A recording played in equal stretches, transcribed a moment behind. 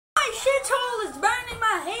my shithole is burning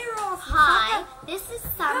my hair off. Hi, this is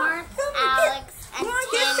Summer, Alex, and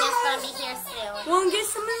Tanya's gonna be here soon. Wanna get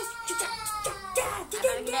some of this? I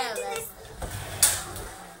don't know this.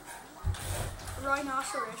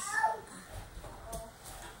 Rhinoceros.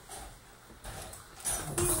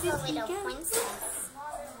 This is a little princess.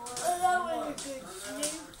 That was a good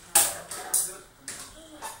name.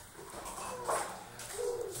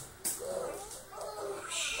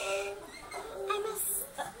 I'm a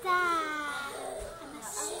star.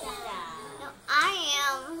 No,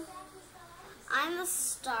 I'm the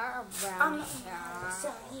star around here. So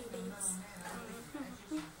he is.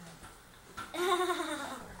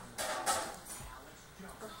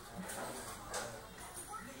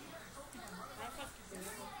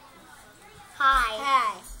 Hi.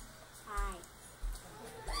 Hi. Hi.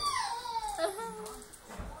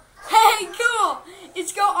 Hey, cool.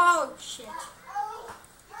 It's go. Oh shit.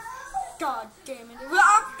 God damn it. It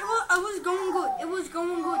was going good. It was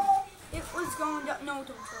going good. It was going. No, don't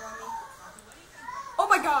throw at me. Oh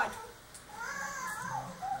my god.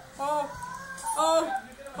 Oh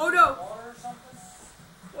no.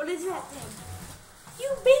 What is that thing? You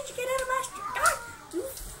bitch, get out of my screen. God, you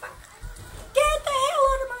fuck. Get the hell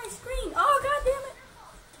out of my screen. Oh god damn it.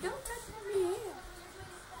 Don't touch me here.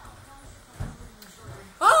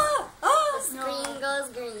 The screen goes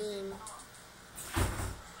green.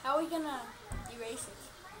 How are we gonna erase it?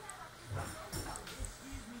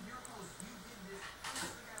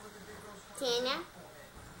 Tanya.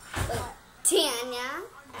 Wait, Tanya,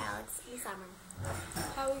 Alex, and Summer.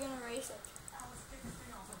 How are we gonna erase it?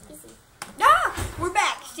 Easy. Ah! We're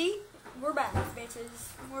back, see? We're back, bitches.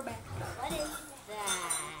 We're back. What is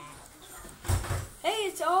that? Hey,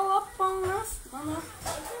 it's all up on us, mama. Is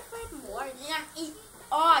there food more?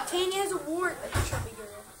 Oh, Tanya has a wart. That should be good.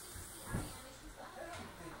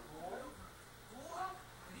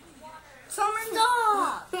 Summer,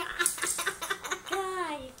 Stop! God,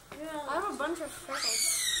 girl. I have a bunch of freckles.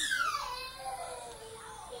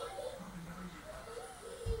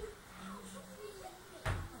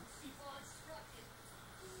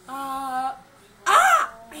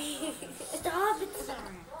 Stop it,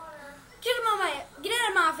 Summer. Get out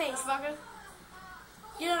of my face, fucker.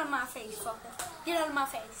 Get out of my face, fucker. Get out of my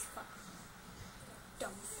face, fucker.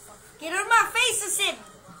 Dumb fucker. Get out of my face, I said.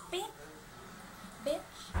 Bitch.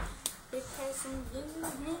 Big person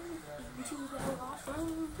losing into the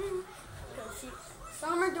washroom.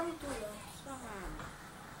 Summer, don't do that.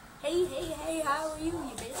 Hey, how are you, you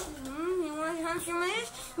bitch? You want to have some of this?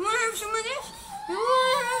 You want to have some of this? You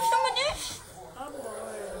want to have some of this? Oh, boy.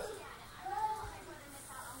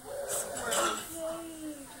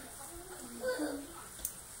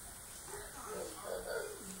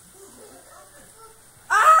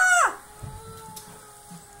 Ah!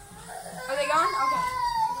 Are they gone? Okay.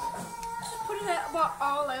 Just put it about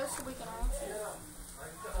all out so we can all see.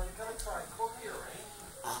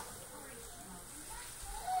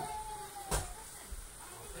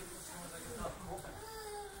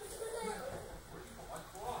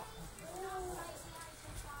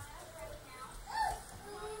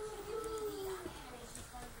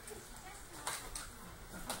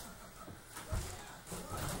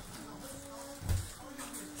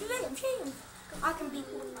 I can beat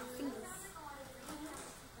you with my fingers.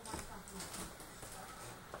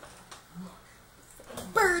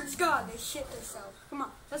 Birds God, they shit themselves. Come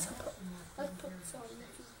on, let's put this on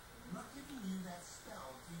YouTube.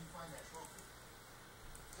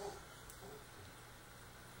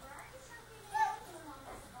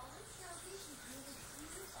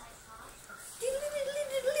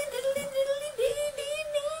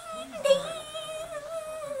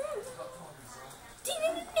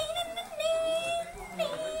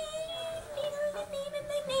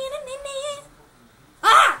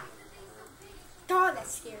 Ah! God, that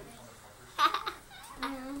scared me.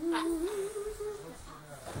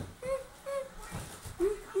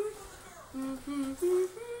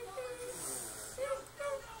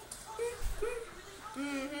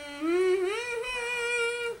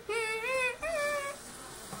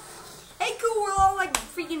 Hey, cool, we're all like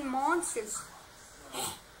freaking monsters.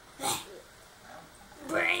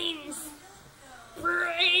 Brains.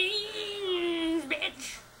 Brains.